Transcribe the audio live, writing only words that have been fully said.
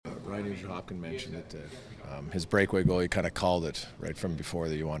Ryan Nugent-Hopkins mentioned that his breakaway goal, he kind of called it right from before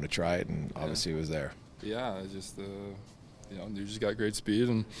that you wanted to try it, and obviously it was there. Yeah, I just Nugent's got great speed,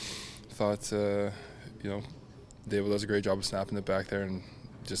 and thought Dable does a great job of snapping it back there, and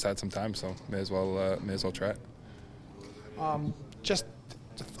just had some time, so may as well try it. Just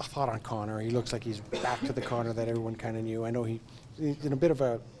a thought on Connor. He looks like he's back to the Connor that everyone kind of knew. I know he's in a bit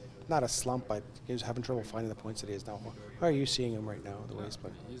of not a slump, but he was having trouble finding the points that he is now. How are you seeing him right now, the way he's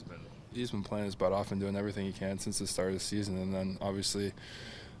playing? He's been playing his butt off and doing everything he can since the start of the season, and then obviously,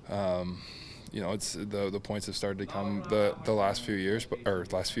 it's the points have started to come the last few years,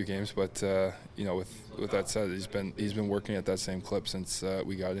 last few games. But with that said, he's been working at that same clip since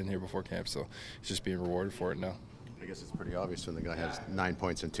we got in here before camp, so he's just being rewarded for it now. I guess it's pretty obvious when the guy has 9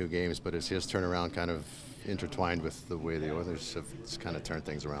 points in 2 games, but is his turnaround kind of intertwined with the way the Oilers have kind of turned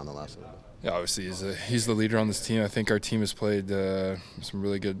things around the last little bit? Yeah, obviously he's the leader on this team. I think our team has played some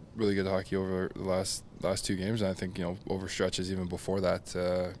really good hockey over the last 2 games, and I think over stretches even before that,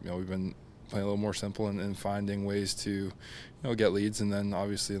 we've been playing a little more simple and finding ways to get leads, and then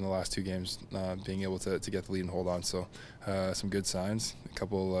obviously in the last 2 games being able to get the lead and hold on. So some good signs, a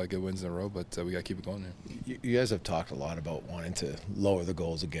couple good wins in a row, but we got to keep it going here. You guys have talked a lot about wanting to lower the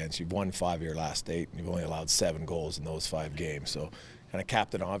goals against. You've won 5 of your last 8, and you've only allowed 7 goals in those 5 games. So kind of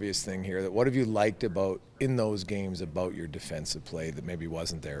Captain Obvious thing here. What have you liked in those games about your defensive play that maybe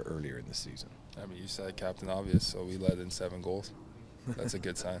wasn't there earlier in the season? I mean, you said Captain Obvious, so we let in 7 goals. That's a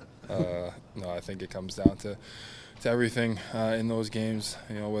good sign. I think it comes down to everything in those games.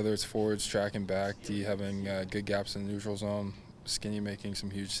 Whether it's forwards tracking back, D having good gaps in the neutral zone, Skinny making some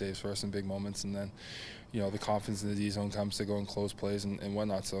huge saves for us in big moments, and then the confidence in the D zone comes to go and close plays and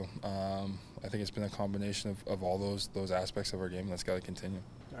whatnot. So I think it's been a combination of all those aspects of our game that's got to continue.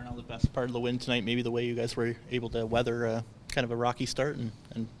 Darnell, the best part of the win tonight, maybe the way you guys were able to weather kind of a rocky start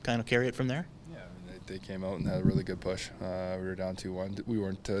and kind of carry it from there? They came out and had a really good push. We were down 2-1. We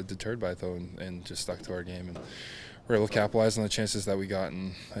weren't deterred by it, though, and just stuck to our game. And we're able to capitalize on the chances that we got.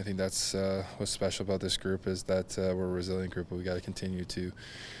 And I think that's what's special about this group is that we're a resilient group, but we got to continue to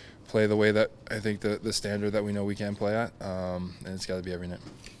play the way that I think the standard that we know we can play at, and it's got to be every night.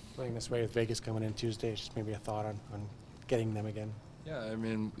 Playing this way with Vegas coming in Tuesday, just maybe a thought on getting them again. Yeah, I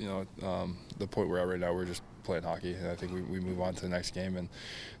mean, the point we're at right now, we're just playing hockey, and I think we move on to the next game, and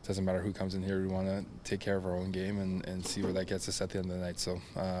it doesn't matter who comes in here. We want to take care of our own game and see where that gets us at the end of the night. So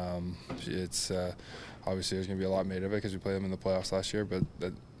it's obviously there's going to be a lot made of it because we played them in the playoffs last year, but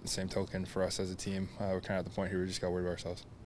the same token for us as a team, we're kind of at the point here we just got to worry about ourselves.